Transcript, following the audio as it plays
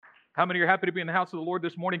How many are happy to be in the house of the Lord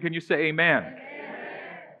this morning? Can you say amen?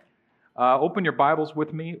 Open your Bibles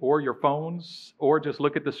with me, or your phones, or just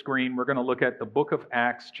look at the screen. We're going to look at the book of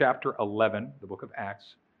Acts, chapter 11. The book of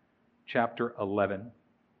Acts, chapter 11.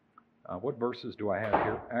 What verses do I have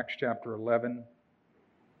here? Acts chapter 11.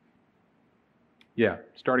 Yeah,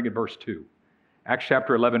 starting at verse 2. Acts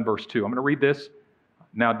chapter 11, verse 2. I'm going to read this.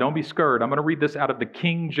 Now, don't be scared. I'm going to read this out of the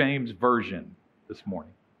King James Version this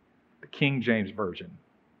morning. The King James Version.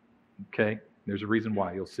 Okay? There's a reason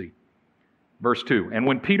why. You'll see. Verse 2. And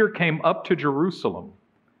when Peter came up to Jerusalem,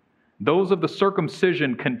 those of the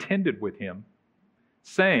circumcision contended with him,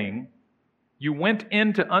 saying, "You went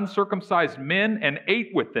in to uncircumcised men and ate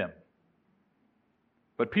with them."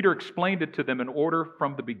 But Peter explained it to them in order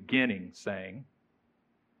from the beginning, saying,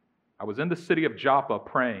 "I was in the city of Joppa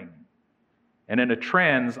praying, and in a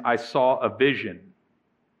trance I saw a vision,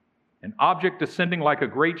 an object descending like a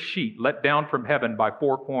great sheet let down from heaven by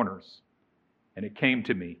four corners, and it came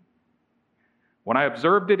to me. When I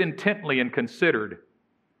observed it intently and considered,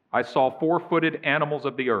 I saw four-footed animals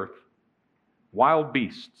of the earth, wild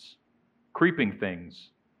beasts, creeping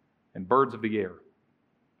things, and birds of the air.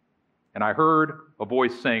 And I heard a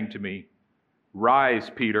voice saying to me, 'Rise,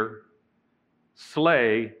 Peter,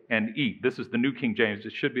 slay and eat.'" This is the New King James.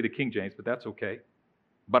 It should be the King James, but that's okay.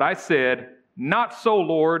 "But I said, 'Not so,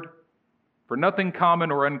 Lord, for nothing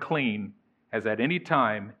common or unclean has at any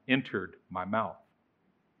time entered my mouth.'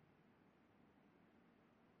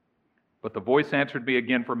 But the voice answered me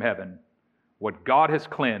again from heaven, 'What God has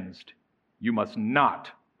cleansed, you must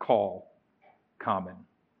not call common.'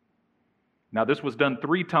 Now this was done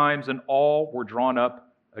 3 times, and all were drawn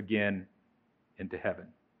up again into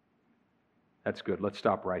heaven." That's good. Let's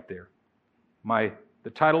stop right there.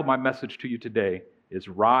 The title of my message to you today is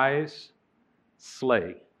Rise,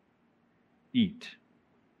 Slay, Eat.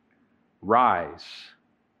 Rise,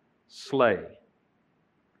 slay,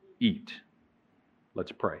 eat.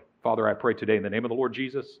 Let's pray. Father, I pray today in the name of the Lord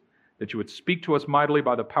Jesus that you would speak to us mightily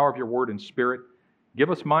by the power of your word and spirit.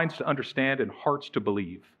 Give us minds to understand and hearts to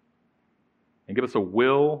believe. And give us a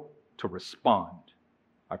will to respond.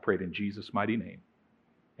 I pray it in Jesus' mighty name.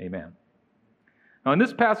 Amen. Now in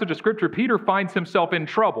this passage of Scripture, Peter finds himself in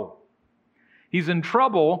trouble. He's in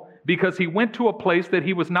trouble because he went to a place that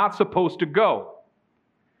he was not supposed to go.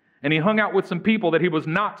 And he hung out with some people that he was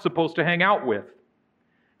not supposed to hang out with.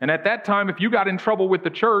 And at that time, if you got in trouble with the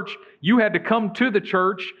church, you had to come to the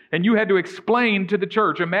church and you had to explain to the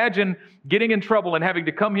church. Imagine getting in trouble and having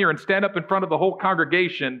to come here and stand up in front of the whole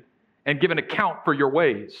congregation and give an account for your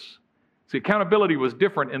ways. See, accountability was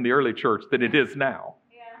different in the early church than it is now.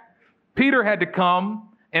 Yeah. Peter had to come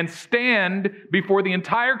and stand before the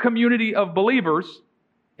entire community of believers,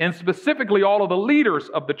 and specifically all of the leaders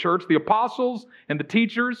of the church, the apostles and the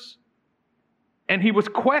teachers, and he was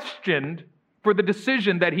questioned for the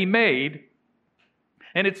decision that he made.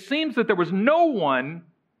 And it seems that there was no one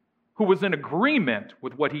who was in agreement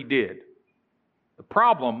with what he did. The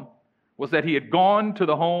problem was that he had gone to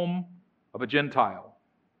the home of a Gentile.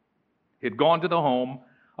 He had gone to the home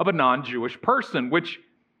of a non-Jewish person, which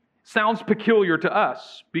sounds peculiar to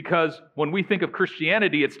us because when we think of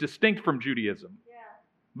Christianity, it's distinct from Judaism. Yeah.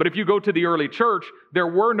 But if you go to the early church, there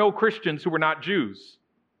were no Christians who were not Jews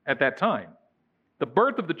at that time. The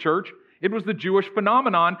birth of the church, it was the Jewish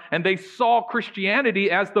phenomenon, and they saw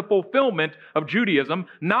Christianity as the fulfillment of Judaism,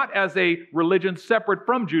 not as a religion separate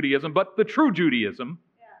from Judaism, but the true Judaism,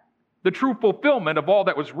 the true fulfillment of all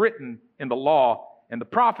that was written in the law and the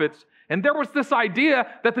prophets. And there was this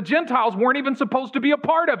idea that the Gentiles weren't even supposed to be a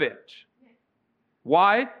part of it.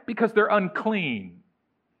 Why? Because they're unclean.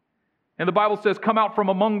 And the Bible says, "Come out from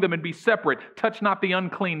among them and be separate. Touch not the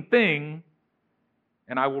unclean thing,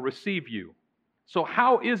 and I will receive you." So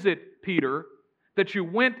how is it, Peter, that you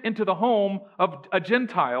went into the home of a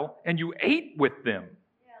Gentile and you ate with them?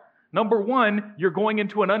 Yeah. Number one, you're going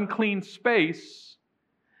into an unclean space.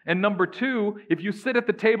 And number two, if you sit at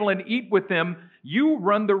the table and eat with them, you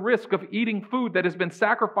run the risk of eating food that has been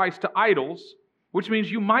sacrificed to idols, which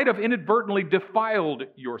means you might have inadvertently defiled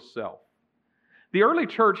yourself. The early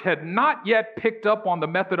church had not yet picked up on the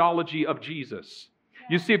methodology of Jesus.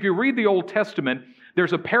 You see, if you read the Old Testament,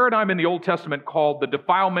 there's a paradigm in the Old Testament called the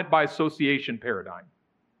defilement by association paradigm.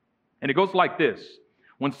 And it goes like this.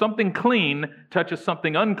 When something clean touches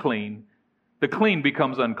something unclean, the clean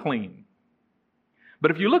becomes unclean. But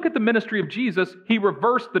if you look at the ministry of Jesus, he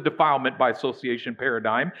reversed the defilement by association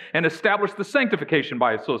paradigm and established the sanctification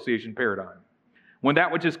by association paradigm. When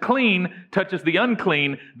that which is clean touches the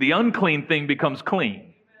unclean thing becomes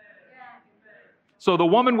clean. So the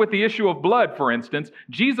woman with the issue of blood, for instance,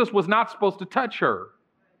 Jesus was not supposed to touch her.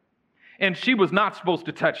 and she was not supposed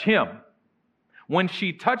to touch him. When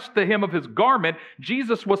she touched the hem of his garment,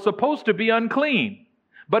 Jesus was supposed to be unclean.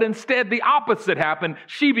 But instead, the opposite happened.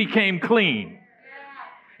 She became clean.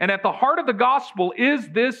 And at the heart of the gospel is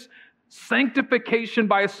this sanctification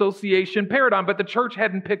by association paradigm. But the church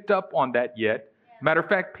hadn't picked up on that yet. Matter of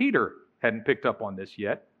fact, Peter hadn't picked up on this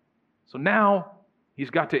yet. So now he's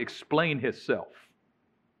got to explain himself.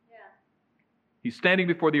 He's standing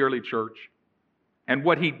before the early church. And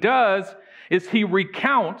what he does is he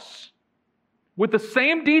recounts with the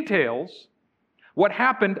same details what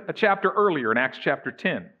happened a chapter earlier in Acts chapter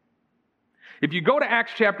 10. If you go to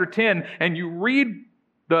Acts chapter 10 and you read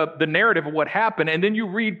the narrative of what happened, and then you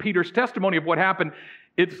read Peter's testimony of what happened,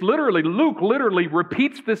 Luke literally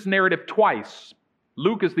repeats this narrative twice.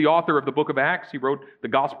 Luke is the author of the book of Acts. He wrote the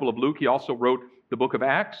Gospel of Luke. He also wrote the book of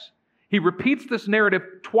Acts. He repeats this narrative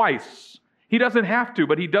twice. He doesn't have to,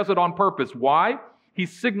 but he does it on purpose. Why?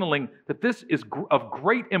 He's signaling that this is of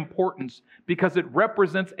great importance because it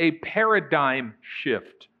represents a paradigm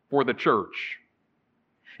shift for the church.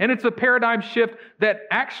 And it's a paradigm shift that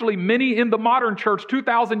actually many in the modern church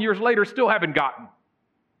 2,000 years later still haven't gotten.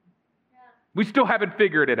 We still haven't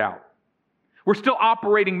figured it out. We're still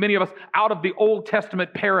operating, many of us, out of the Old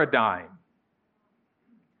Testament paradigm.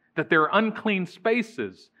 That there are unclean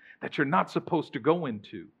spaces that you're not supposed to go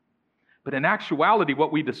into. But in actuality,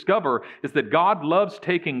 what we discover is that God loves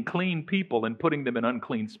taking clean people and putting them in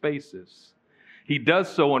unclean spaces. He does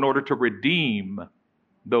so in order to redeem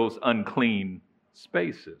those unclean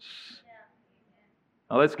spaces.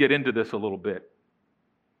 Now let's get into this a little bit.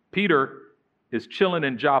 Peter is chilling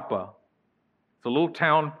in Joppa. It's a little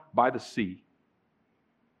town by the sea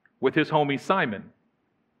with his homie Simon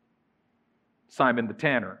the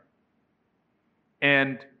tanner.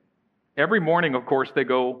 And every morning, of course, they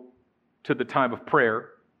go to the time of prayer.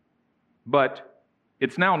 But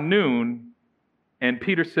it's now noon, and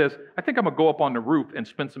Peter says, I think I'm going to go up on the roof and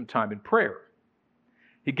spend some time in prayer.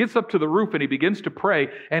 He gets up to the roof and he begins to pray,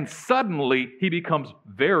 and suddenly he becomes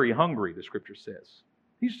very hungry, the scripture says.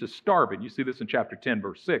 He's just starving. You see this in chapter 10,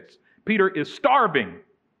 verse 6. Peter is starving.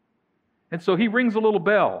 And so he rings a little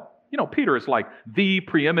bell. You know, Peter is like the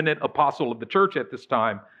preeminent apostle of the church at this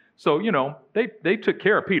time. So, you know, they took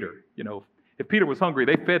care of Peter. You know, if Peter was hungry,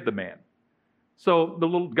 they fed the man. So the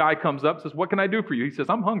little guy comes up and says, what can I do for you? He says,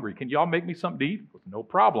 I'm hungry. Can y'all make me something to eat? No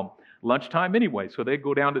problem. Lunchtime anyway. So they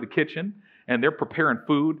go down to the kitchen and they're preparing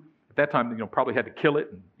food. At that time, probably had to kill it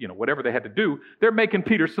and, whatever they had to do. They're making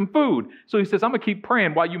Peter some food. So he says, I'm going to keep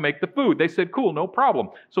praying while you make the food. They said, cool, no problem.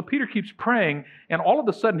 So Peter keeps praying, and all of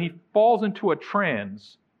a sudden he falls into a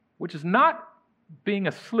trance, which is not being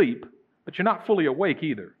asleep, but you're not fully awake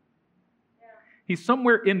either. Yeah. He's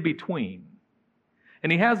somewhere in between.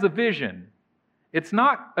 And he has a vision. It's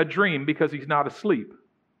not a dream because he's not asleep.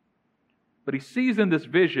 But he sees in this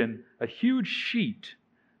vision a huge sheet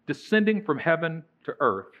descending from heaven to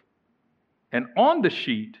earth. And on the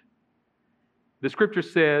sheet, the scripture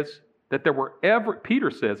says that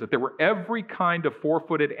Peter says that there were every kind of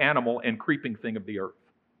four-footed animal and creeping thing of the earth.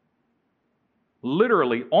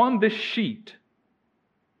 Literally, on this sheet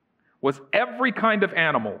was every kind of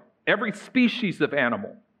animal, every species of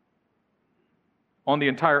animal on the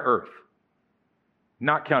entire earth.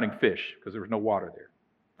 Not counting fish, because there was no water there.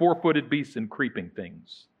 Four-footed beasts and creeping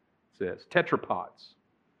things, it says. Tetrapods.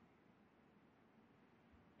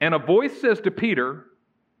 And a voice says to Peter,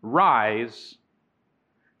 rise,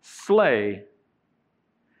 slay,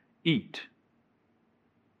 eat.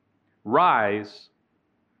 Rise,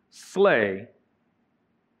 slay,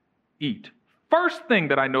 eat. First thing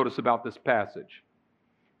that I notice about this passage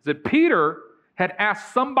is that Peter had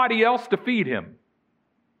asked somebody else to feed him.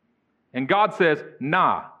 And God says,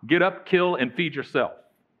 nah, get up, kill, and feed yourself.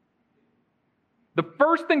 The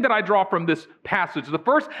first thing that I draw from this passage, the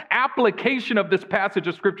first application of this passage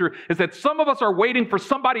of Scripture is that some of us are waiting for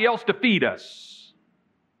somebody else to feed us.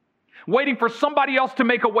 Waiting for somebody else to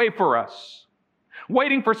make a way for us.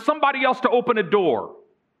 Waiting for somebody else to open a door.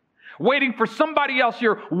 Waiting for somebody else.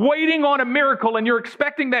 You're waiting on a miracle and you're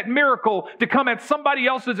expecting that miracle to come at somebody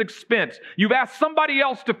else's expense. You've asked somebody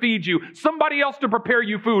else to feed you, somebody else to prepare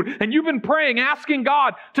you food, and you've been praying, asking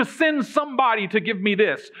God to send somebody to give me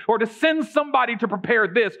this, or to send somebody to prepare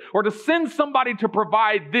this, or to send somebody to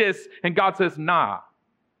provide this, and God says, nah,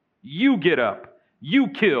 you get up, you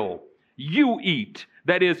kill, you eat.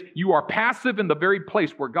 That is, you are passive in the very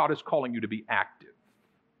place where God is calling you to be active.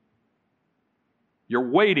 You're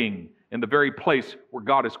waiting in the very place where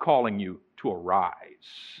God is calling you to arise.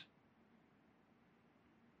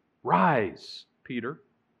 Rise, Peter.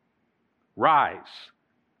 Rise.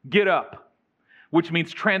 Get up. which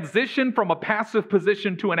means transition from a passive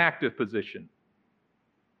position to an active position.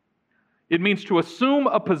 It means to assume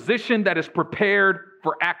a position that is prepared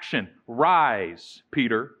for action. Rise,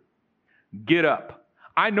 Peter. Get up.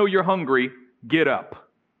 I know you're hungry. Get up.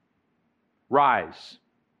 Rise.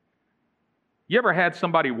 You ever had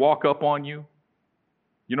somebody walk up on you?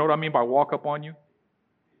 You know what I mean by walk up on you?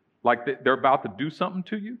 Like they're about to do something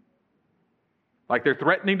to you? Like they're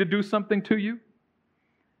threatening to do something to you?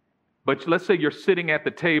 But let's say you're sitting at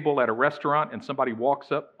the table at a restaurant and somebody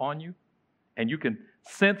walks up on you, and you can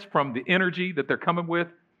sense from the energy that they're coming with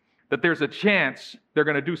that there's a chance they're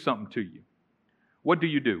going to do something to you. What do?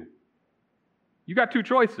 You got two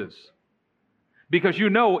choices. Because you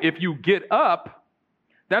know if you get up,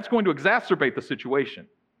 that's going to exacerbate the situation.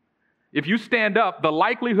 If you stand up, the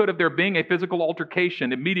likelihood of there being a physical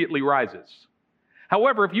altercation immediately rises.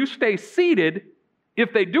 However, if you stay seated,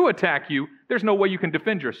 if they do attack you, there's no way you can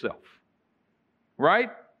defend yourself. Right?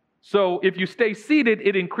 So if you stay seated,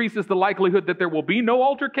 it increases the likelihood that there will be no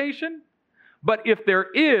altercation. But if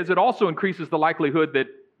there is, it also increases the likelihood that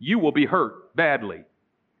you will be hurt badly.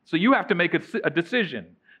 So you have to make a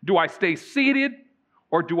decision. Do I stay seated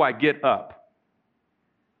or do I get up?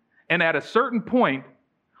 And at a certain point,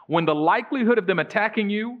 when the likelihood of them attacking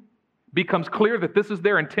you becomes clear that this is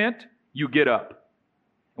their intent, you get up.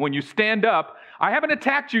 When you stand up, I haven't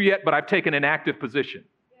attacked you yet, but I've taken an active position.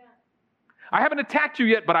 I haven't attacked you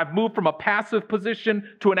yet, but I've moved from a passive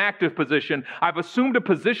position to an active position. I've assumed a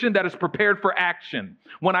position that is prepared for action.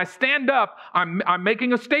 When I stand up, I'm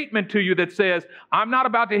making a statement to you that says, I'm not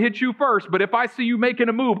about to hit you first, but if I see you making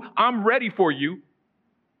a move, I'm ready for you.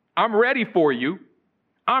 I'm ready for you.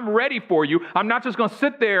 I'm ready for you. I'm not just going to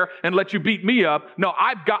sit there and let you beat me up. No,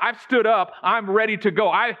 I've stood up. I'm ready to go.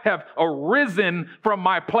 I have arisen from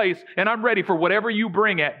my place, and I'm ready for whatever you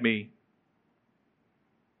bring at me.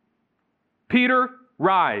 Peter,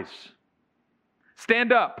 rise.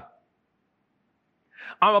 Stand up.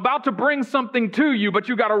 I'm about to bring something to you, but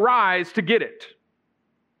you got to rise to get it.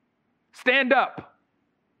 Stand up.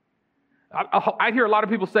 I hear a lot of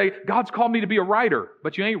people say, God's called me to be a writer,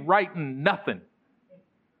 but you ain't writing nothing.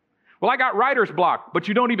 Well, I got writer's block, but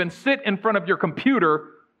you don't even sit in front of your computer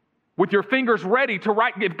with your fingers ready to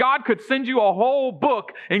write. If God could send you a whole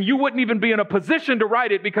book and you wouldn't even be in a position to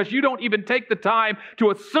write it because you don't even take the time to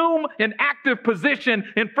assume an active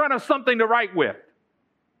position in front of something to write with.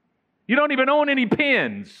 You don't even own any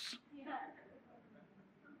pens.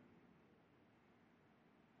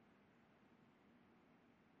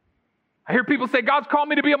 I hear people say, God's called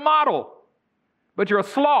me to be a model, but you're a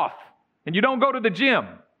sloth and you don't go to the gym.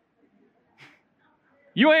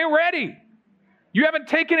 You ain't ready. You haven't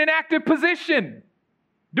taken an active position.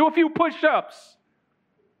 Do a few push-ups,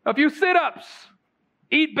 a few sit-ups,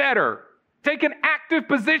 eat better, take an active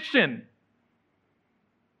position.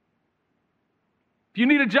 If you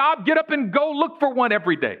need a job, get up and go look for one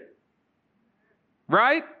every day.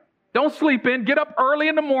 Right? Don't sleep in. Get up early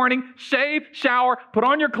in the morning, shave, shower, put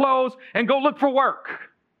on your clothes, and go look for work.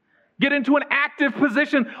 Get into an active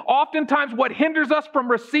position. Oftentimes what hinders us from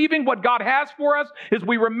receiving what God has for us is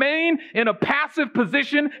we remain in a passive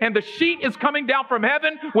position and the sheet is coming down from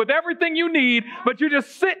heaven with everything you need, but you're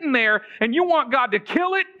just sitting there and you want God to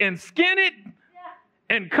kill it and skin it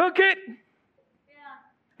and cook it.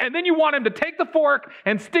 And then you want Him to take the fork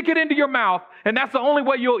and stick it into your mouth, and that's the only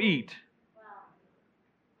way you'll eat.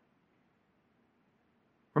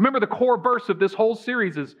 Remember, the core verse of this whole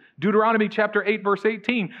series is Deuteronomy chapter 8, verse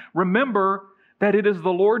 18. Remember that it is the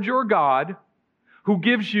Lord your God who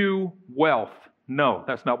gives you wealth. No,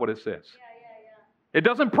 that's not what it says. It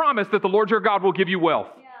doesn't promise that the Lord your God will give you wealth.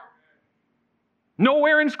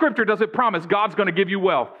 Nowhere in Scripture does it promise God's going to give you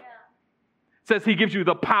wealth. It says He gives you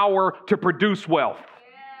the power to produce wealth.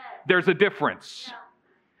 There's a difference.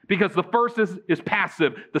 Because the first is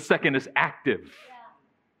passive, the second is active.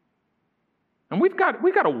 And we've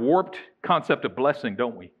got a warped concept of blessing,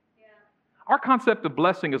 don't we? Yeah. Our concept of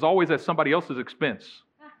blessing is always at somebody else's expense.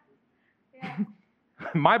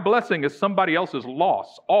 My blessing is somebody else's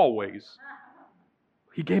loss, always.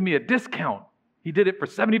 He gave me a discount. He did it for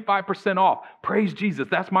 75% off. Praise Jesus,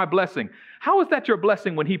 that's my blessing. How is that your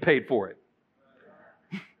blessing when He paid for it?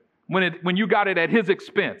 When you got it at His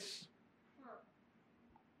expense?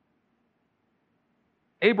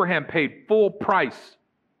 Abraham paid full price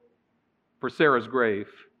for Sarah's grave.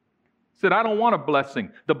 He said, I don't want a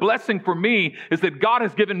blessing. The blessing for me is that God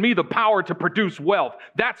has given me the power to produce wealth.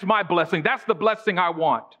 That's my blessing. That's the blessing I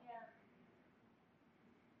want.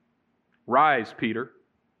 Rise, Peter.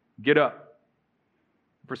 Get up.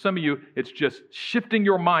 For some of you, it's just shifting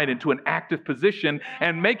your mind into an active position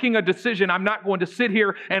and making a decision. I'm not going to sit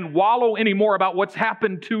here and wallow anymore about what's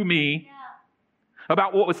happened to me,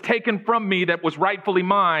 about what was taken from me that was rightfully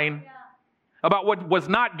mine, about what was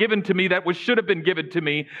not given to me that should have been given to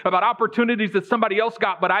me, about opportunities that somebody else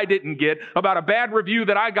got but I didn't get, about a bad review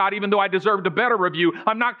that I got even though I deserved a better review.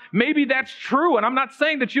 Maybe that's true, and I'm not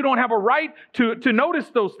saying that you don't have a right to notice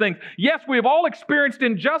those things. Yes, we have all experienced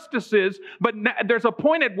injustices, but there's a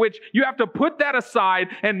point at which you have to put that aside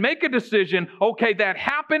and make a decision. Okay, that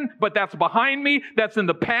happened, but that's behind me. That's in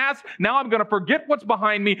the past. Now I'm going to forget what's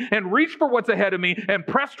behind me and reach for what's ahead of me and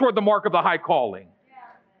press toward the mark of the high calling.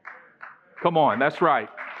 Come on, that's right.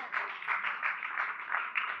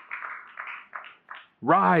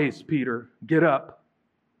 Rise, Peter. Get up.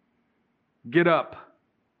 Get up.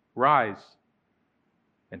 Rise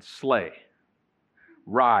and slay.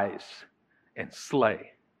 Rise and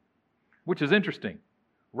slay. Which is interesting.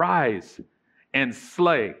 Rise and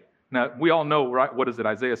slay. Now, we all know, right? What is it,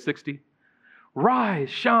 Isaiah 60? Rise,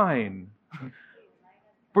 shine.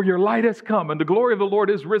 For your light has come, and the glory of the Lord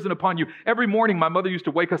is risen upon you. Every morning, my mother used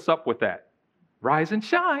to wake us up with that. Rise and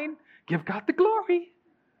shine. Give God the glory.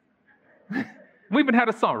 We even had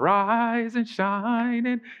a song. Rise and shine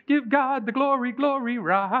and give God the glory, glory.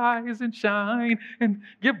 Rise and shine and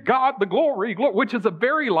give God the glory, glory. Which is a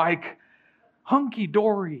very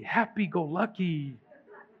hunky-dory, happy-go-lucky.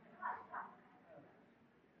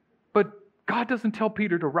 But God doesn't tell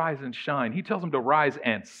Peter to rise and shine. He tells him to rise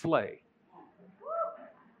and slay.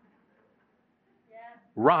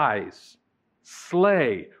 Rise,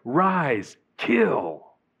 slay, rise, kill.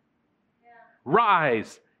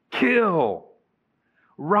 Rise, kill.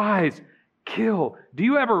 Rise, kill. Do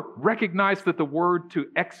you ever recognize that the word to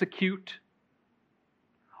execute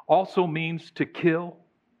also means to kill?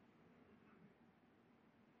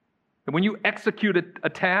 And when you execute a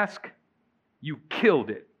task, you killed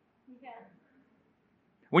it.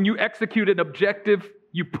 When you execute an objective,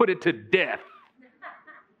 you put it to death.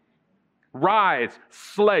 Rise,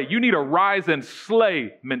 slay. You need a rise and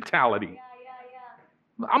slay mentality.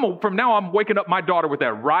 From now, I'm waking up my daughter with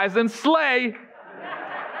that. Rise and slay.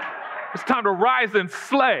 It's time to rise and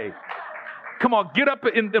slay. Come on, get up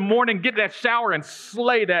in the morning, get that shower and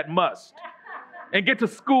slay that must. And get to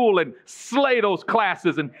school and slay those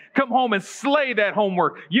classes and come home and slay that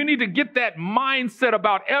homework. You need to get that mindset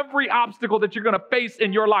about every obstacle that you're going to face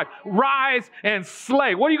in your life. Rise and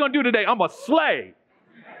slay. What are you going to do today? I'm going to slay.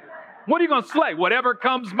 What are you going to slay? Whatever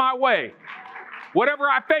comes my way. Whatever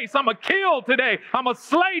I face, I'm going to kill today. I'm going to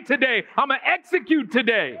slay today. I'm going to execute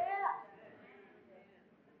today.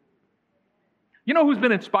 You know who's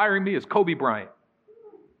been inspiring me is Kobe Bryant.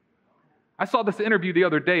 I saw this interview the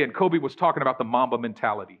other day, and Kobe was talking about the Mamba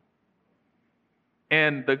mentality.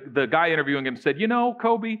 And the guy interviewing him said, you know,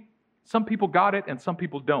 Kobe, some people got it and some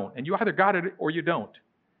people don't. And you either got it or you don't.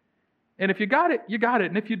 And if you got it, you got it.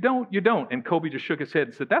 And if you don't, you don't. And Kobe just shook his head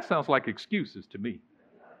and said, that sounds like excuses to me.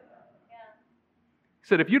 He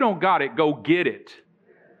said, if you don't got it, go get it.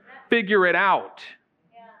 Figure it out.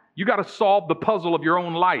 You got to solve the puzzle of your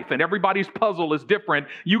own life. And everybody's puzzle is different.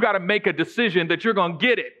 You got to make a decision that you're going to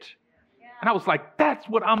get it. And I was like, that's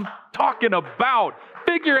what I'm talking about.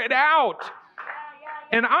 Figure it out.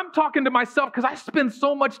 And I'm talking to myself because I spend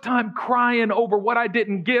so much time crying over what I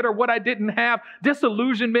didn't get or what I didn't have.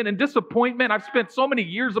 Disillusionment and disappointment. I've spent so many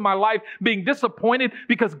years of my life being disappointed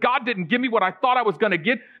because God didn't give me what I thought I was going to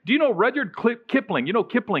get. Do you know Rudyard Kipling? You know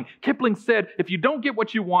Kipling. Kipling said, if you don't get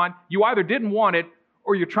what you want, you either didn't want it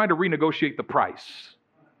or you're trying to renegotiate the price.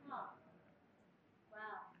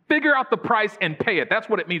 Figure out the price and pay it. That's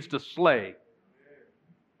what it means to slay.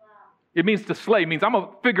 It means to slay. It means I'm going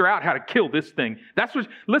to figure out how to kill this thing.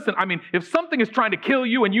 Listen, if something is trying to kill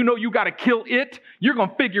you and you know you got to kill it, you're going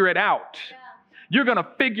to figure it out. Yeah. You're going to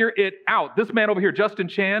figure it out. This man over here, Justin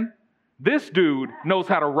Chan, this dude knows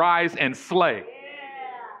how to rise and slay. Yeah.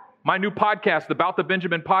 My new podcast, the About the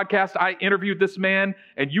Benjamin podcast, I interviewed this man,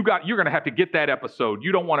 and you're going to have to get that episode.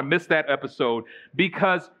 You don't want to miss that episode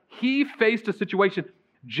because he faced a situation.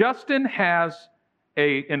 Justin has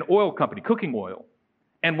an oil company, cooking oil.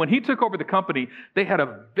 And when he took over the company, they had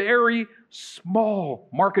a very small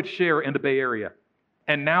market share in the Bay Area.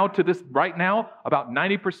 And right now, about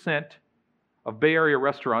 90% of Bay Area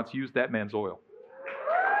restaurants use that man's oil.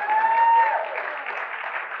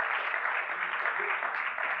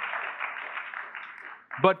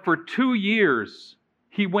 But for 2 years,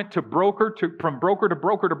 he went from broker to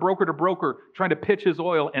broker, trying to pitch his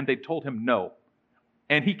oil, and they told him no.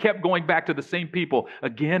 And he kept going back to the same people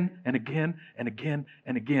again and again and again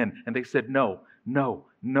and again. And they said, no, no,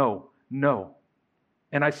 no, no.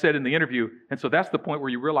 And I said in the interview, and so that's the point where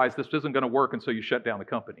you realize this isn't going to work, and so you shut down the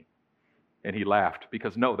company. And he laughed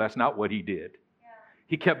because no, that's not what he did. Yeah.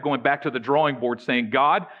 He kept going back to the drawing board saying,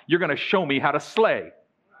 God, you're going to show me how to slay.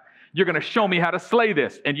 You're going to show me how to slay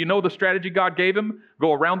this. And you know the strategy God gave him?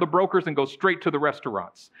 Go around the brokers and go straight to the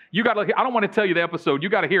restaurants. You got to, I don't want to tell you the episode. You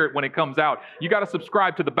got to hear it when it comes out. You got to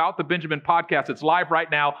subscribe to the About the Benjamin podcast. It's live right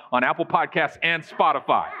now on Apple Podcasts and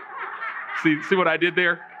Spotify. See what I did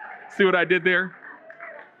there? See what I did there?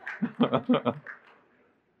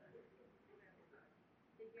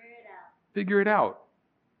 Figure it out.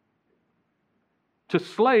 To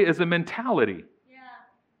slay is a mentality. Yeah.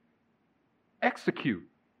 Execute.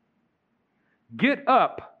 Get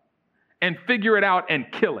up and figure it out and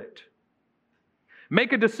kill it.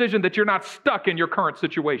 Make a decision that you're not stuck in your current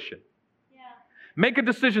situation. Yeah. Make a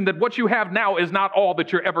decision that what you have now is not all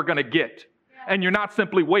that you're ever going to get. Yeah. And you're not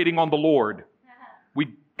simply waiting on the Lord.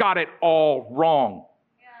 We got it all wrong.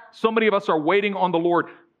 Yeah. So many of us are waiting on the Lord.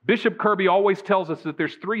 Bishop Kirby always tells us that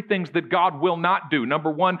there's 3 things that God will not do. Number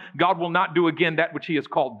 1, God will not do again that which he has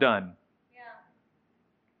called done. Yeah.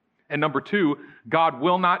 And number 2, God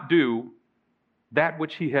will not do that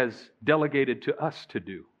which he has delegated to us to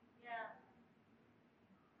do. Yeah.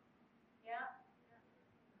 Yeah.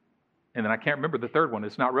 And then I can't remember the third one.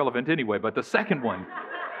 It's not relevant anyway, but the second one.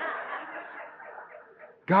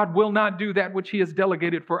 God will not do that which he has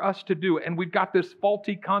delegated for us to do. And we've got this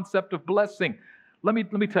faulty concept of blessing. Let me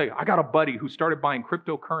tell you, I got a buddy who started buying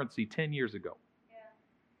cryptocurrency 10 years ago. Yeah.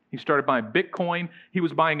 He started buying Bitcoin. He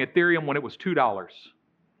was buying Ethereum when it was $2.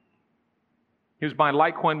 He was buying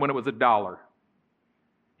Litecoin when it was $1.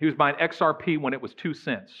 He was buying XRP when it was 2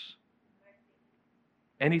 cents.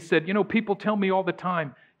 And he said, you know, people tell me all the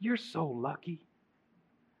time, you're so lucky.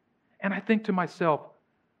 And I think to myself,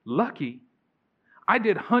 lucky? I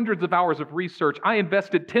did hundreds of hours of research. I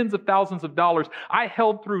invested tens of thousands of dollars. I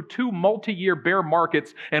held through 2 multi-year bear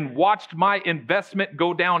markets and watched my investment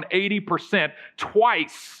go down 80%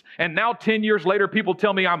 twice. And now 10 years later, people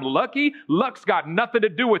tell me I'm lucky. Luck's got nothing to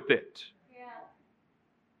do with it. Yeah.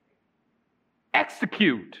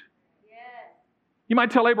 Execute. Yeah. You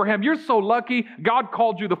might tell Abraham, you're so lucky. God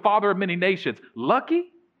called you the father of many nations. Lucky?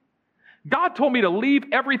 God told me to leave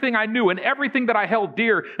everything I knew and everything that I held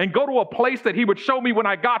dear and go to a place that he would show me when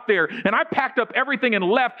I got there. And I packed up everything and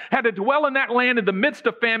left, had to dwell in that land in the midst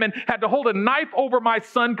of famine, had to hold a knife over my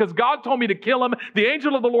son because God told me to kill him. The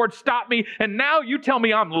angel of the Lord stopped me. And now you tell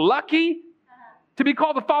me I'm lucky to be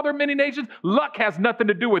called the father of many nations? Luck has nothing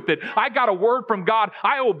to do with it. I got a word from God.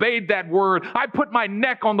 I obeyed that word. I put my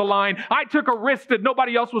neck on the line. I took a risk that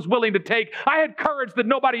nobody else was willing to take. I had courage that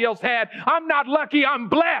nobody else had. I'm not lucky. I'm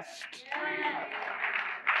blessed. Yeah.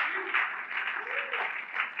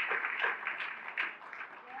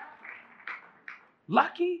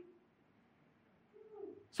 Lucky?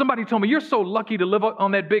 Somebody told me, you're so lucky to live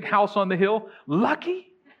on that big house on the hill. Lucky?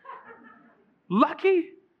 Lucky?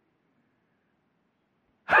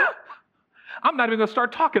 I'm not even going to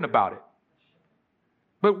start talking about it.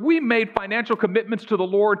 But we made financial commitments to the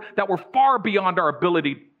Lord that were far beyond our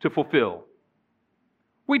ability to fulfill.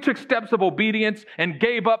 We took steps of obedience and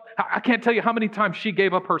gave up. I can't tell you how many times she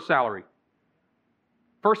gave up her salary.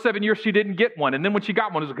 First 7 years, she didn't get one. And then when she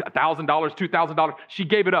got one, it was $1,000, $2,000. She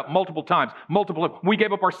gave it up multiple times. We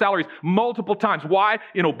gave up our salaries multiple times. Why?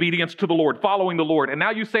 In obedience to the Lord, following the Lord. And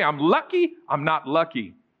now you say, I'm lucky? I'm not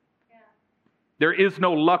lucky. There is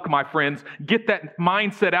no luck, my friends. Get that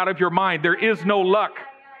mindset out of your mind. There is no luck.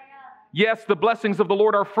 Yes, the blessings of the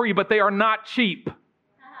Lord are free, but they are not cheap.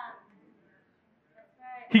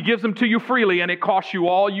 He gives them to you freely, and it costs you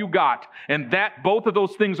all you got. And that both of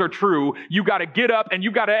those things are true. You got to get up and you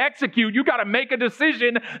got to execute. You got to make a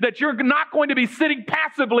decision that you're not going to be sitting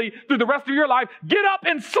passively through the rest of your life. Get up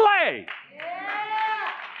and slay.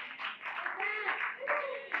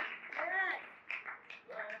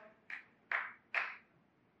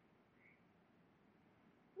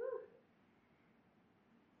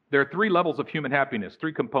 There are 3 levels of human happiness,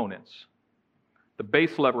 3 components. The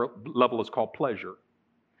base level is called pleasure.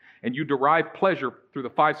 And you derive pleasure through the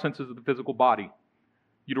 5 senses of the physical body.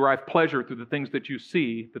 You derive pleasure through the things that you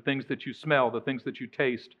see, the things that you smell, the things that you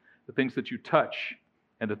taste, the things that you touch,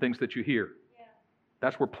 and the things that you hear. Yeah.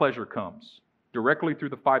 That's where pleasure comes, directly through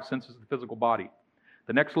the 5 senses of the physical body.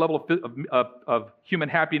 The next level of human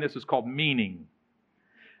happiness is called meaning.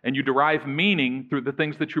 And you derive meaning through the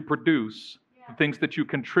things that you produce, the things that you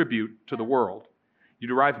contribute to the world. You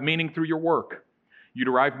derive meaning through your work. You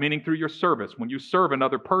derive meaning through your service. When you serve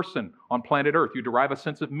another person on planet Earth, you derive a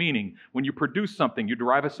sense of meaning. When you produce something, you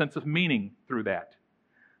derive a sense of meaning through that.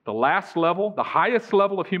 The last level, the highest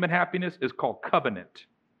level of human happiness is called covenant.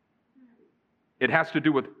 It has to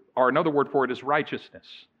do with, or another word for it is righteousness.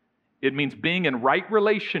 It means being in right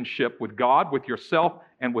relationship with God, with yourself,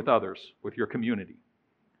 and with others, with your community.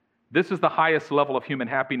 This is the highest level of human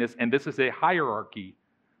happiness, and this is a hierarchy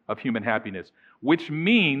of human happiness, which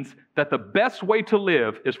means that the best way to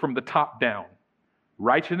live is from the top down.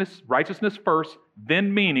 Righteousness first,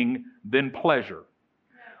 then meaning, then pleasure.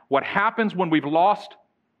 What happens when we've lost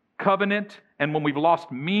covenant and when we've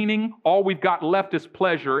lost meaning, all we've got left is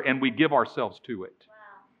pleasure, and we give ourselves to it.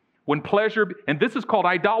 When pleasure, and this is called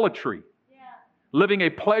idolatry, living a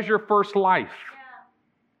pleasure-first life.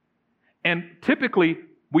 And typically,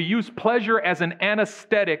 we use pleasure as an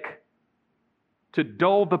anesthetic to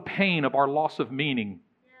dull the pain of our loss of meaning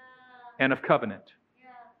and of covenant.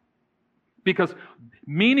 Because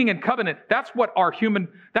meaning and covenant, that's what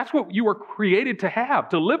you were created to have,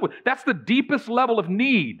 to live with. That's the deepest level of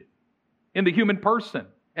need in the human person.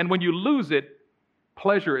 And when you lose it,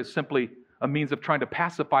 pleasure is simply a means of trying to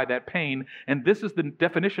pacify that pain. And this is the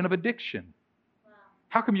definition of addiction.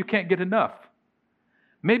 How come you can't get enough?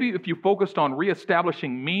 Maybe if you focused on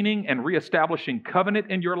reestablishing meaning and reestablishing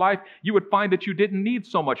covenant in your life, you would find that you didn't need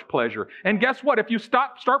so much pleasure. And guess what? If you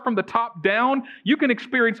start from the top down, you can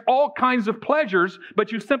experience all kinds of pleasures,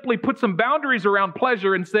 but you simply put some boundaries around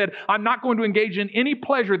pleasure and said, I'm not going to engage in any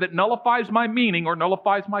pleasure that nullifies my meaning or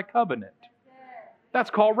nullifies my covenant.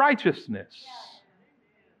 That's called righteousness.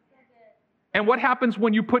 And what happens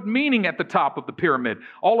when you put meaning at the top of the pyramid?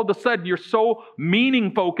 All of a sudden, you're so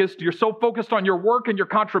meaning focused, you're so focused on your work and your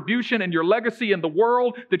contribution and your legacy in the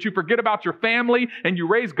world that you forget about your family and you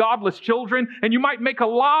raise godless children, and you might make a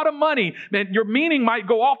lot of money and your meaning might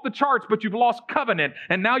go off the charts, but you've lost covenant,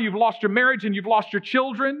 and now you've lost your marriage and you've lost your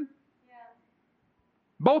children.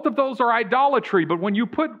 Both of those are idolatry, but when you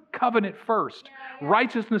put covenant first,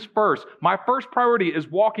 righteousness first, my first priority is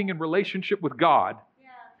walking in relationship with God.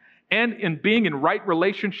 And in being in right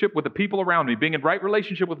relationship with the people around me, being in right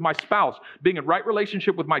relationship with my spouse, being in right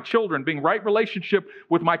relationship with my children, being in right relationship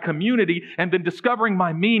with my community, and then discovering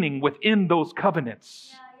my meaning within those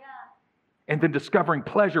covenants. And then discovering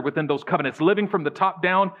pleasure within those covenants. Living from the top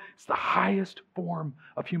down is the highest form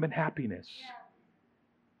of human happiness.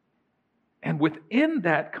 And within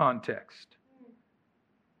that context,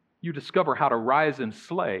 you discover how to rise and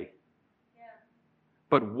slay.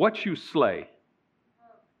 But what you slay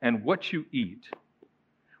and what you eat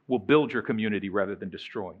will build your community rather than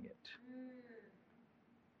destroying it.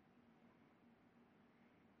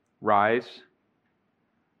 Rise,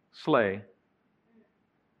 slay,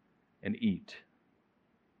 and eat.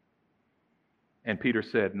 And Peter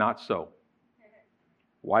said, not so.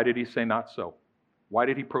 Why did he say not so? Why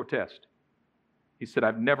did he protest? He said,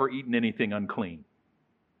 I've never eaten anything unclean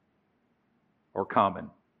or common.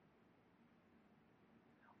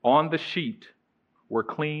 On the sheet were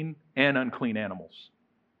clean and unclean animals.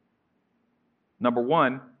 Number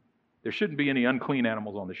one, there shouldn't be any unclean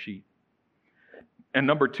animals on the sheet. And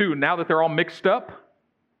number two, now that they're all mixed up,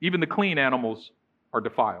 even the clean animals are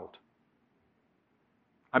defiled.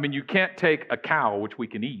 I mean, you can't take a cow, which we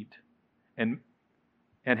can eat, and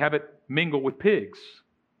have it mingle with pigs.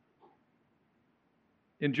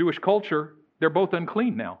 In Jewish culture, they're both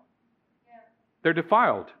unclean now. They're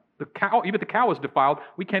defiled. Even the cow is defiled.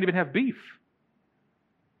 We can't even have beef.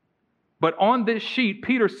 But on this sheet,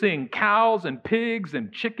 Peter's seeing cows and pigs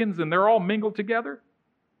and chickens, and they're all mingled together.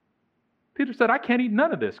 Peter said, I can't eat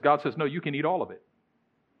none of this. God says, no, you can eat all of it.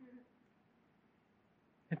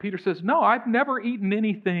 And Peter says, no, I've never eaten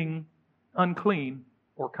anything unclean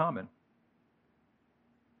or common.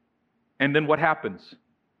 And then what happens?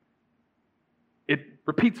 It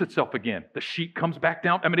repeats itself again. The sheet comes back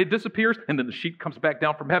down. I mean, it disappears, and then the sheet comes back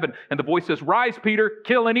down from heaven. And the voice says, rise, Peter,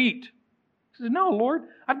 kill and eat. He says, no, Lord,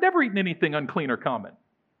 I've never eaten anything unclean or common.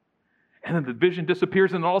 And then the vision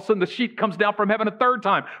disappears, and all of a sudden the sheet comes down from heaven a third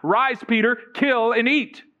time. Rise, Peter, kill and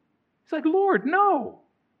eat. He's like, Lord, no.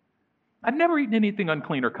 I've never eaten anything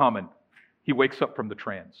unclean or common. He wakes up from the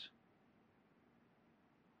trance.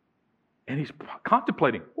 And he's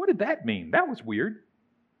contemplating, what did that mean? That was weird.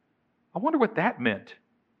 I wonder what that meant,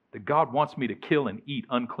 that God wants me to kill and eat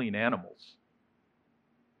unclean animals.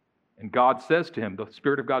 And God says to him, the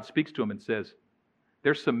Spirit of God speaks to him and says,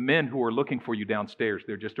 there's some men who are looking for you downstairs.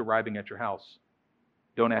 They're just arriving at your house.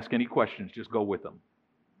 Don't ask any questions. Just go with them.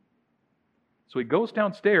 So he goes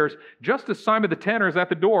downstairs just as Simon the tanner is at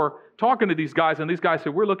the door talking to these guys. And these guys say,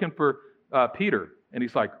 we're looking for Peter. And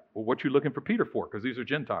he's like, well, what you looking for Peter for? Because these are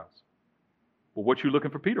Gentiles. Well, what you looking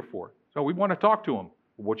for Peter for? So we want to talk to him.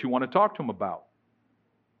 Well, what you want to talk to him about?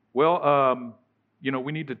 Well,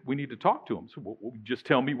 we need to talk to him. So just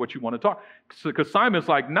tell me what you want to talk. Because Simon's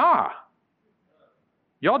like, nah.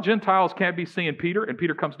 Y'all Gentiles can't be seeing Peter. And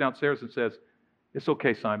Peter comes downstairs and says, it's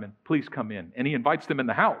okay, Simon. Please come in. And he invites them in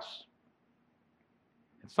the house.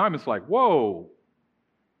 And Simon's like, whoa,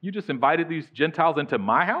 you just invited these Gentiles into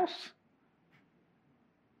my house?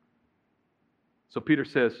 So Peter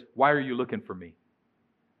says, why are you looking for me?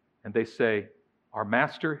 And they say, our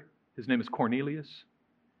master, his name is Cornelius.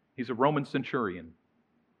 He's a Roman centurion.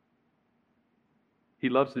 He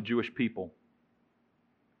loves the Jewish people.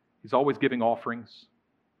 He's always giving offerings.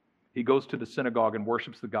 He goes to the synagogue and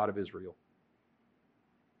worships the God of Israel.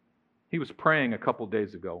 He was praying a couple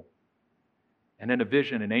days ago, and in a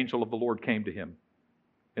vision, an angel of the Lord came to him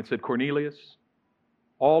and said, Cornelius,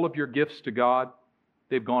 all of your gifts to God,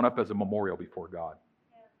 they've gone up as a memorial before God.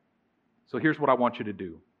 So here's what I want you to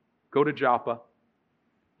do. Go to Joppa,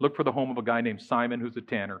 look for the home of a guy named Simon who's a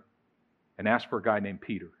tanner, and ask for a guy named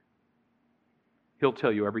Peter. He'll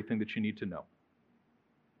tell you everything that you need to know.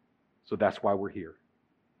 So that's why we're here.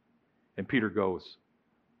 And Peter goes,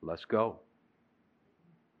 let's go.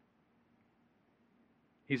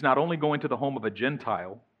 He's not only going to the home of a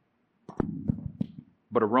Gentile,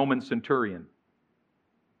 but a Roman centurion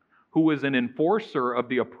who is an enforcer of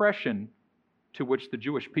the oppression to which the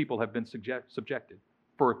Jewish people have been subjected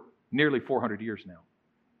for nearly 400 years now.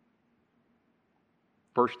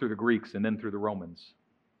 First through the Greeks and then through the Romans.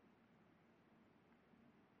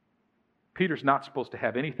 Peter's not supposed to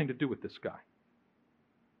have anything to do with this guy.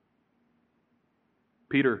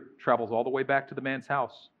 Peter travels all the way back to the man's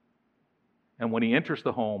house. And when he enters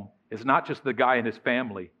the home, it's not just the guy and his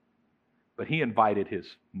family, but he invited his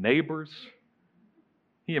neighbors.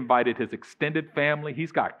 He invited his extended family.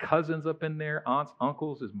 He's got cousins up in there, aunts,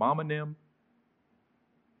 uncles, his mom and them.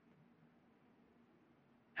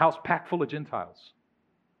 House packed full of Gentiles.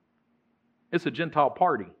 It's a Gentile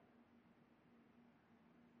party.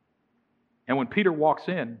 And when Peter walks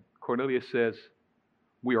in, Cornelius says,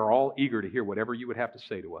 we are all eager to hear whatever you would have to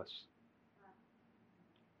say to us.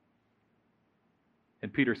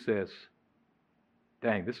 And Peter says,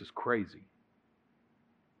 dang, this is crazy.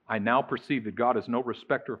 I now perceive that God is no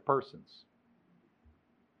respecter of persons.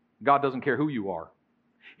 God doesn't care who you are.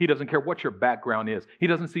 He doesn't care what your background is. He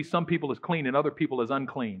doesn't see some people as clean and other people as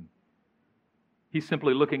unclean. He's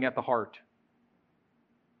simply looking at the heart.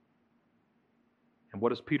 And what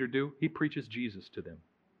does Peter do? He preaches Jesus to them.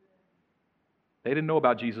 They didn't know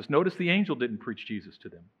about Jesus. Notice the angel didn't preach Jesus to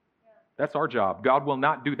them. That's our job. God will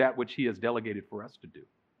not do that which He has delegated for us to do.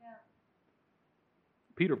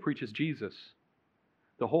 Peter preaches Jesus.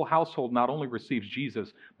 The whole household not only receives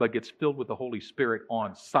Jesus, but gets filled with the Holy Spirit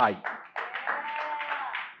on sight.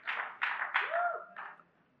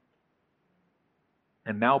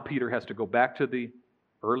 And now Peter has to go back to the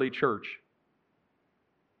early church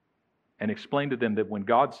and explain to them that when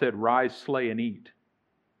God said, rise, slay, and eat,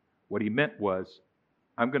 what He meant was,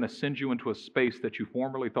 I'm going to send you into a space that you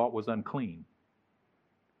formerly thought was unclean,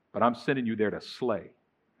 but I'm sending you there to slay.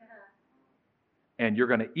 And you're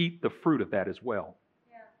going to eat the fruit of that as well.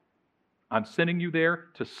 I'm sending you there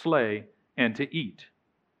to slay and to eat.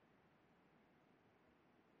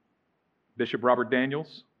 Bishop Robert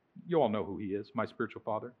Daniels, you all know who he is, my spiritual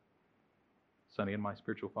father. Sonny and my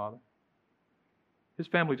spiritual father. His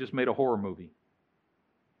family just made a horror movie.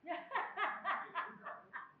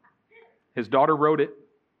 His daughter wrote it.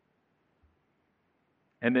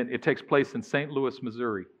 And then it takes place in St. Louis,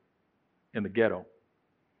 Missouri, in the ghetto.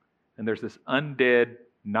 And there's this undead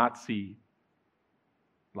Nazi,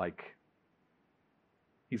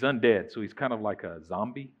 he's undead, so he's kind of like a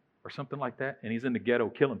zombie or something like that. And he's in the ghetto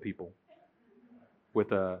killing people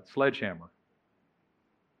with a sledgehammer.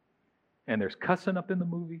 And there's cussing up in the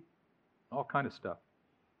movie, all kind of stuff.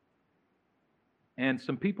 And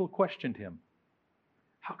some people questioned him.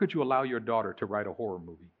 How could you allow your daughter to write a horror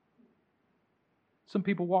movie? Some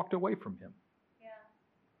people walked away from him.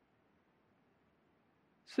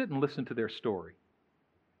 Sit and listen to their story.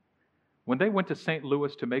 When they went to St.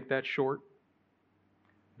 Louis to make that short,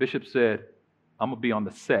 Bishop said, I'm going to be on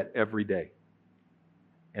the set every day.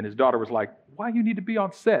 And his daughter was like, why do you need to be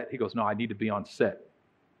on set? He goes, no, I need to be on set.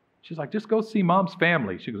 She's like, just go see Mom's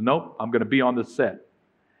family. She goes, nope, I'm going to be on the set.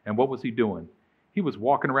 And what was he doing? He was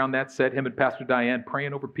walking around that set, him and Pastor Diane,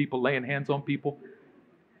 praying over people, laying hands on people.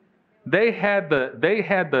 They had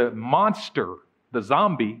the monster, the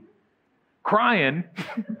zombie, crying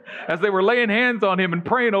as they were laying hands on him and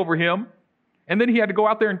praying over him. And then he had to go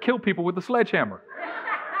out there and kill people with a sledgehammer.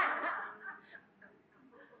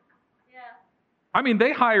 I mean,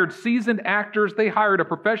 they hired seasoned actors. They hired a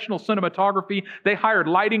professional cinematography. They hired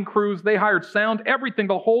lighting crews. They hired sound, everything,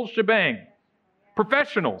 the whole shebang.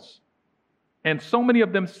 Professionals. And so many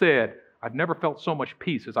of them said, I've never felt so much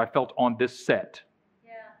peace as I felt on this set.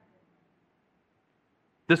 Yeah.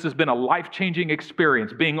 This has been a life-changing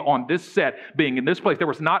experience, being on this set, being in this place. There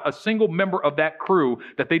was not a single member of that crew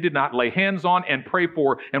that they did not lay hands on and pray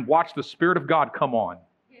for and watch the Spirit of God come on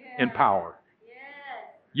in power.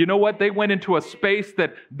 You know what? They went into a space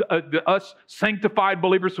that us sanctified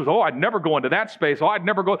believers was, oh, I'd never go into that space. Oh, I'd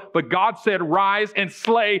never go. But God said, rise and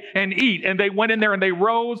slay and eat. And they went in there and they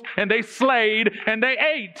rose and they slayed and they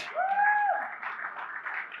ate.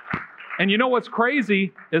 And you know what's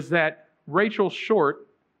crazy is that Rachel Short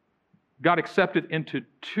got accepted into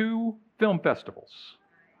 2 film festivals.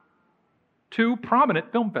 2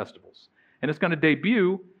 prominent film festivals. And it's going to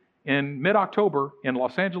debut in mid-October in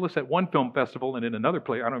Los Angeles at one film festival and in another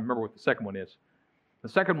place. I don't remember what the second one is. The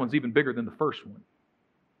second one's even bigger than the first one.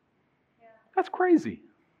 Yeah. That's crazy.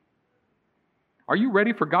 Are you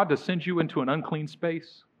ready for God to send you into an unclean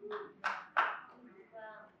space?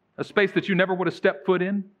 A space that you never would have stepped foot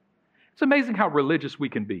in? It's amazing how religious we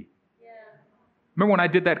can be. Yeah. Remember when I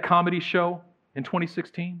did that comedy show in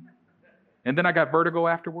 2016? And then I got vertigo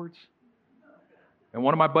afterwards? And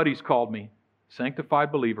one of my buddies called me,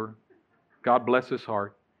 sanctified believer, God bless his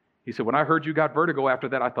heart. He said, when I heard you got vertigo after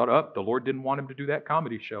that, I thought, the Lord didn't want him to do that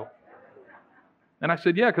comedy show. And I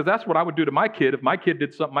said, yeah, because that's what I would do to my kid. If my kid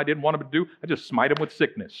did something I didn't want him to do, I'd just smite him with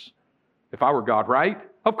sickness. If I were God, right?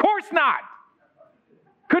 Of course not.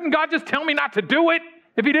 Couldn't God just tell me not to do it?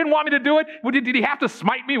 If he didn't want me to do it, did he have to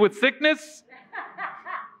smite me with sickness?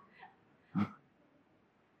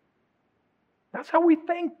 That's how we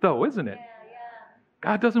think, though, isn't it?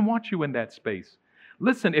 God doesn't want you in that space.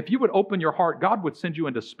 Listen, if you would open your heart, God would send you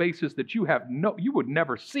into spaces that you would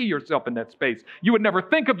never see yourself in that space. You would never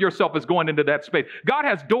think of yourself as going into that space. God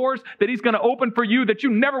has doors that he's going to open for you that you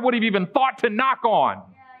never would have even thought to knock on.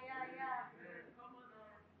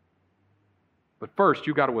 But first,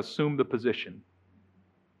 you got to assume the position.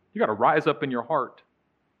 You got to rise up in your heart.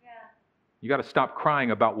 You got to stop crying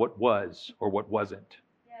about what was or what wasn't.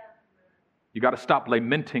 You got to stop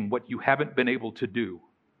lamenting what you haven't been able to do.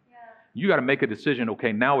 Yeah. You got to make a decision,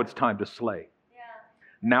 okay, now it's time to slay. Yeah.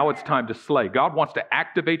 Now it's time to slay. God wants to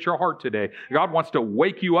activate your heart today. God wants to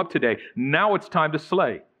wake you up today. Now it's time to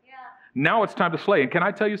slay. Yeah. Now it's time to slay. And can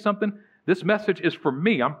I tell you something? This message is for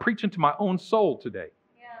me. I'm preaching to my own soul today.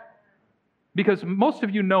 Yeah. Because most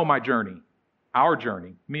of you know my journey, our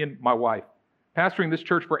journey, me and my wife, pastoring this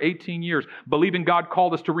church for 18 years, believing God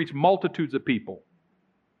called us to reach multitudes of people.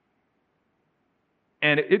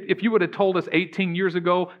 And if you would have told us 18 years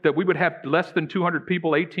ago that we would have less than 200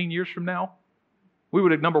 people 18 years from now, we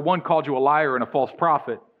would have, number one, called you a liar and a false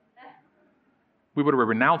prophet. We would have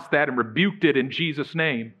renounced that and rebuked it in Jesus'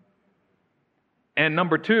 name. And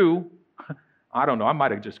number two, I don't know, I might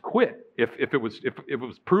have just quit. If it was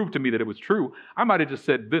proved to me that it was true, I might have just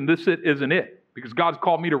said, then this isn't it, because God's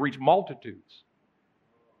called me to reach multitudes.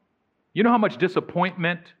 You know how much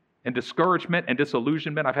disappointment and discouragement and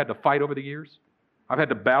disillusionment I've had to fight over the years? I've had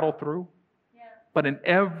to battle through. Yeah. But in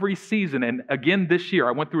every season, and again this year,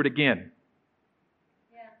 I went through it again.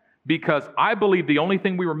 Yeah. Because I believed the only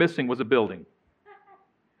thing we were missing was a building.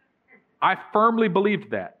 I firmly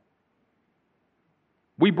believed that.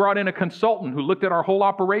 We brought in a consultant who looked at our whole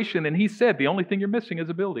operation, and he said, the only thing you're missing is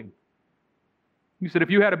a building. He said, if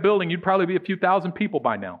you had a building, you'd probably be a few thousand people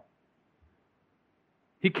by now.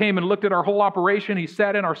 He came and looked at our whole operation. He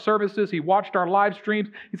sat in our services. He watched our live streams.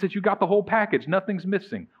 He said, you got the whole package. Nothing's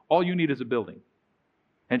missing. All you need is a building.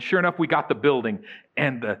 And sure enough, we got the building,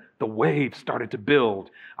 and the wave started to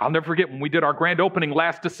build. I'll never forget when we did our grand opening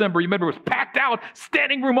last December. You remember it was packed out,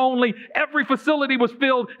 standing room only. Every facility was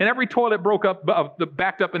filled, and every toilet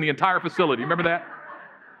backed up in the entire facility. Remember that?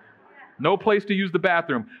 No place to use the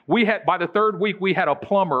bathroom. By the third week, we had a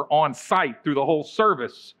plumber on site through the whole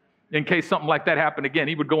service. In case something like that happened again,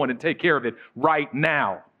 he would go in and take care of it right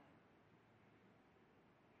now.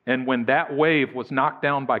 And when that wave was knocked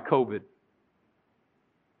down by COVID,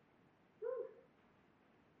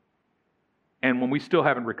 and when we still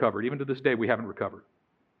haven't recovered, even to this day, we haven't recovered.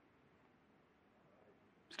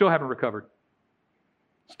 Still haven't recovered.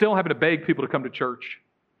 Still having to beg people to come to church.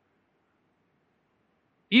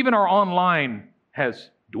 Even our online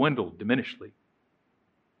has dwindled diminishedly.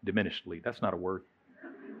 Diminishedly, that's not a word.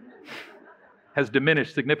 Has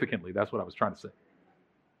diminished significantly. That's what I was trying to say.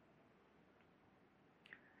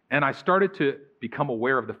 And I started to become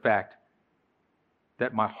aware of the fact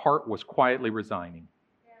that my heart was quietly resigning.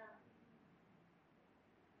 Yeah.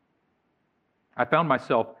 I found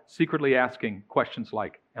myself secretly asking questions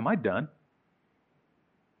like, am I done?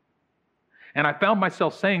 And I found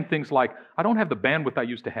myself saying things like, I don't have the bandwidth I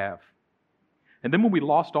used to have. And then when we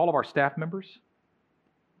lost all of our staff members,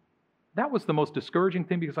 that was the most discouraging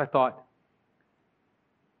thing, because I thought,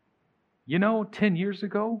 You know, 10 years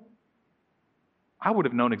ago, I would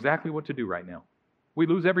have known exactly what to do right now. We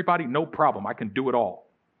lose everybody, no problem. I can do it all.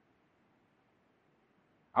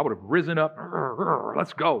 I would have risen up,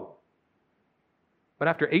 let's go. But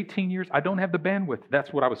after 18 years, I don't have the bandwidth.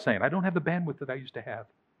 That's what I was saying. I don't have the bandwidth that I used to have.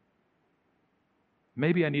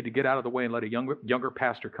 Maybe I need to get out of the way and let a younger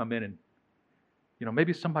pastor come in and,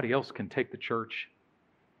 maybe somebody else can take the church.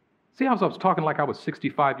 See how I was talking like I was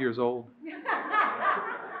 65 years old?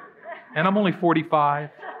 And I'm only 45.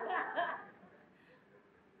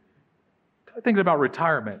 Thinking about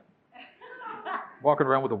retirement. Walking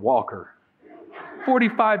around with a walker.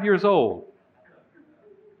 45 years old.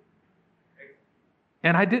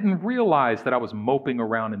 And I didn't realize that I was moping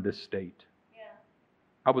around in this state. Yeah.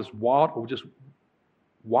 I was just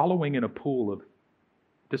wallowing in a pool of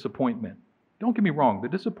disappointment. Don't get me wrong, the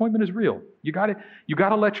disappointment is real. You got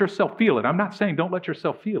to let yourself feel it. I'm not saying don't let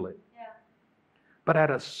yourself feel it. Yeah. But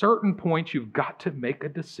at a certain point, you've got to make a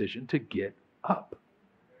decision to get up.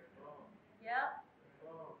 Yeah.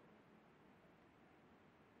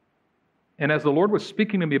 And as the Lord was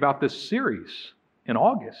speaking to me about this series in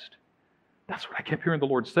August, that's what I kept hearing the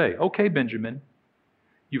Lord say. Okay, Benjamin,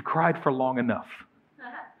 you've cried for long enough.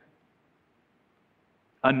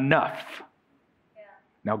 Enough. Yeah.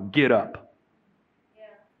 Now get up. Yeah.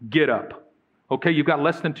 Get up. Okay, you've got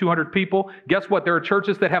less than 200 people. Guess what? There are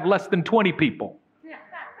churches that have less than 20 people.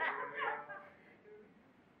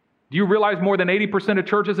 Do you realize more than 80% of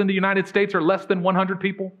churches in the United States are less than 100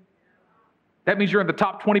 people? That means you're in the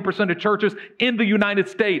top 20% of churches in the United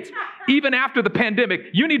States. Even after the pandemic,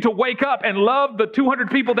 you need to wake up and love the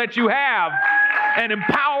 200 people that you have and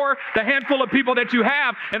empower the handful of people that you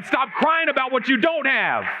have and stop crying about what you don't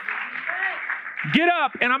have. Get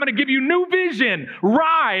up, and I'm going to give you new vision.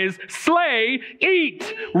 Rise, slay,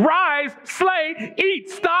 eat. Rise, slay, eat.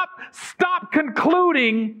 Stop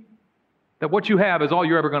concluding that what you have is all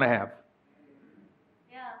you're ever going to have.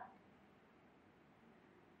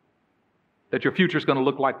 That your future is going to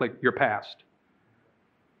look like your past.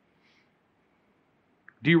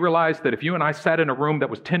 Do you realize that if you and I sat in a room that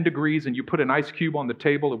was 10 degrees and you put an ice cube on the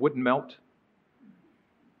table, it wouldn't melt?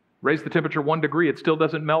 Raise the temperature 1 degree, it still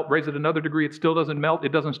doesn't melt. Raise it another degree, it still doesn't melt.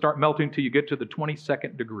 It doesn't start melting until you get to the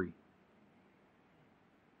 22nd degree.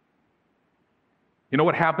 You know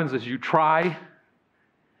what happens is you try,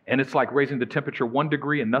 and it's like raising the temperature 1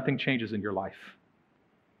 degree and nothing changes in your life.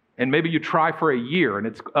 And maybe you try for a year and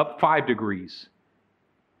it's up 5 degrees.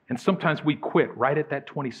 And sometimes we quit right at that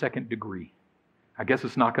 22nd degree. I guess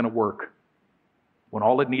it's not going to work. When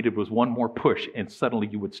all it needed was one more push, and suddenly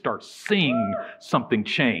you would start seeing something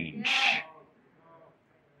change.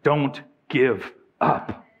 Don't give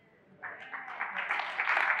up.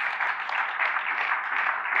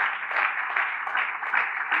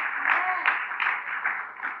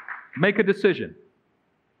 Make a decision.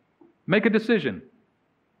 Make a decision.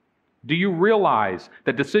 Do you realize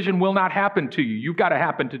that decision will not happen to you? You've got to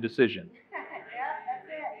happen to decision.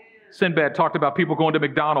 Sinbad talked about people going to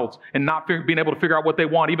McDonald's and not being able to figure out what they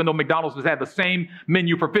want, even though McDonald's has had the same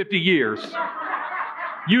menu for 50 years.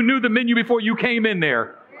 You knew the menu before you came in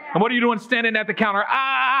there. And what are you doing standing at the counter?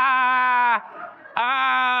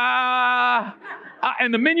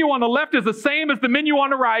 And the menu on the left is the same as the menu on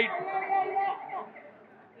the right.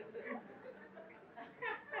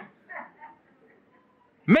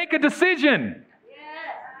 Make a decision.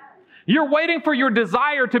 You're waiting for your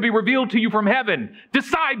desire to be revealed to you from heaven.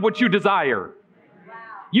 Decide what you desire.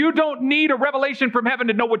 You don't need a revelation from heaven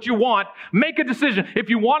to know what you want. Make a decision. If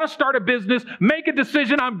you want to start a business, make a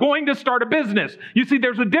decision. I'm going to start a business. You see,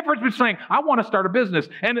 there's a difference between saying, I want to start a business,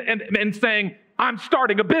 and saying, I'm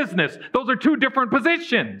starting a business. Those are two different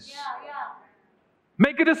positions. Yeah.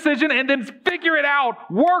 Make a decision and then figure it out.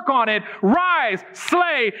 Work on it. Rise,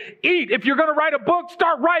 slay, eat. If you're going to write a book,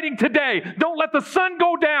 start writing today. Don't let the sun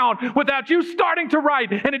go down without you starting to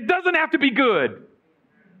write. And it doesn't have to be good.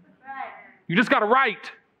 You just got to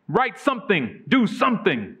write. Write something. Do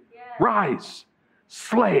something. Rise,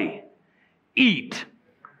 slay, eat.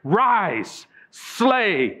 Rise,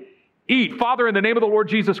 slay, eat. Father, in the name of the Lord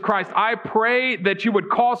Jesus Christ, I pray that you would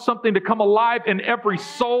cause something to come alive in every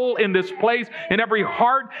soul in this place, in every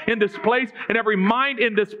heart in this place, in every mind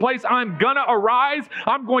in this place. I'm going to arise.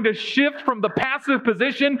 I'm going to shift from the passive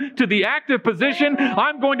position to the active position.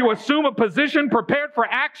 I'm going to assume a position prepared for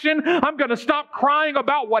action. I'm going to stop crying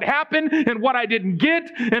about what happened and what I didn't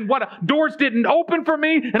get and what doors didn't open for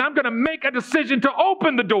me, and I'm going to make a decision to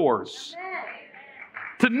open the doors.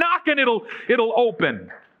 To knock and it'll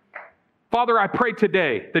open. Father, I pray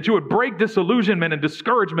today that you would break disillusionment and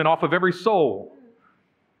discouragement off of every soul.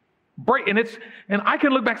 And I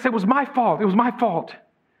can look back and say, it was my fault. It was my fault.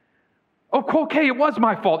 Oh, okay, it was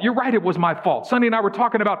my fault. You're right, it was my fault. Sonny and I were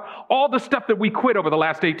talking about all the stuff that we quit over the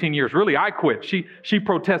last 18 years. Really, I quit. She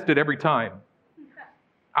protested every time.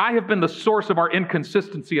 I have been the source of our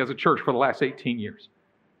inconsistency as a church for the last 18 years.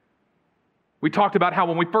 We talked about how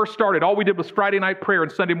when we first started, all we did was Friday night prayer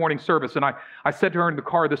and Sunday morning service. And I said to her in the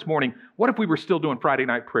car this morning, what if we were still doing Friday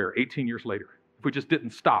night prayer 18 years later? If we just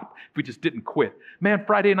didn't stop, if we just didn't quit. Man,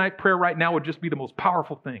 Friday night prayer right now would just be the most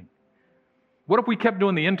powerful thing. What if we kept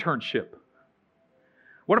doing the internship?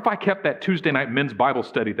 What if I kept that Tuesday night men's Bible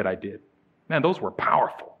study that I did? Man, those were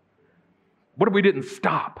powerful. What if we didn't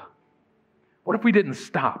stop? What if we didn't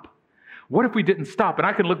stop? What if we didn't stop? And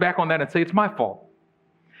I can look back on that and say, it's my fault.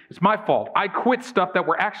 It's my fault. I quit stuff that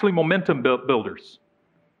were actually momentum builders.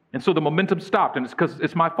 And so the momentum stopped, and it's because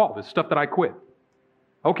it's my fault. It's stuff that I quit.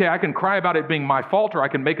 Okay, I can cry about it being my fault, or I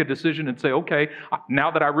can make a decision and say, okay,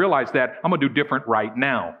 now that I realize that, I'm going to do different right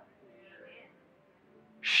now.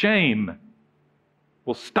 Shame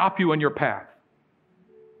will stop you in your path,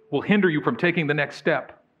 will hinder you from taking the next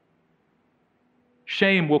step.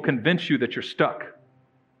 Shame will convince you that you're stuck.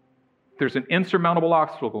 There's an insurmountable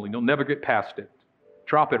obstacle and you'll never get past it.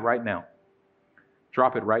 Drop it right now.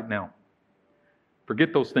 Drop it right now.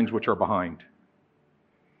 Forget those things which are behind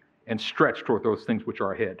and stretch toward those things which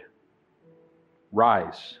are ahead.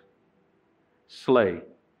 Rise, slay,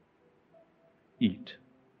 eat.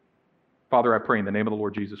 Father, I pray in the name of the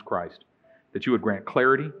Lord Jesus Christ that you would grant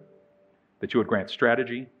clarity, that you would grant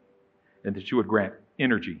strategy, and that you would grant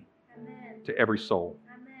energy to every soul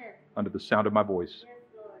under the sound of my voice.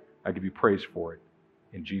 I give you praise for it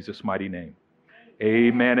in Jesus' mighty name.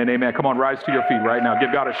 Amen and amen. Come on, rise to your feet right now.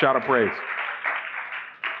 Give God a shout of praise.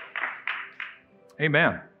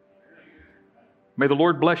 Amen. May the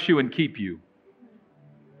Lord bless you and keep you.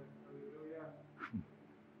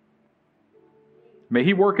 May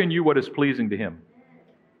He work in you what is pleasing to Him.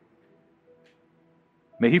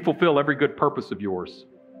 May He fulfill every good purpose of yours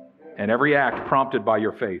and every act prompted by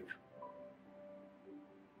your faith.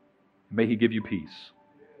 May He give you peace.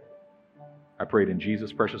 I pray it in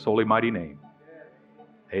Jesus' precious, holy, mighty name.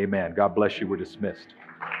 Amen. God bless you. We're dismissed.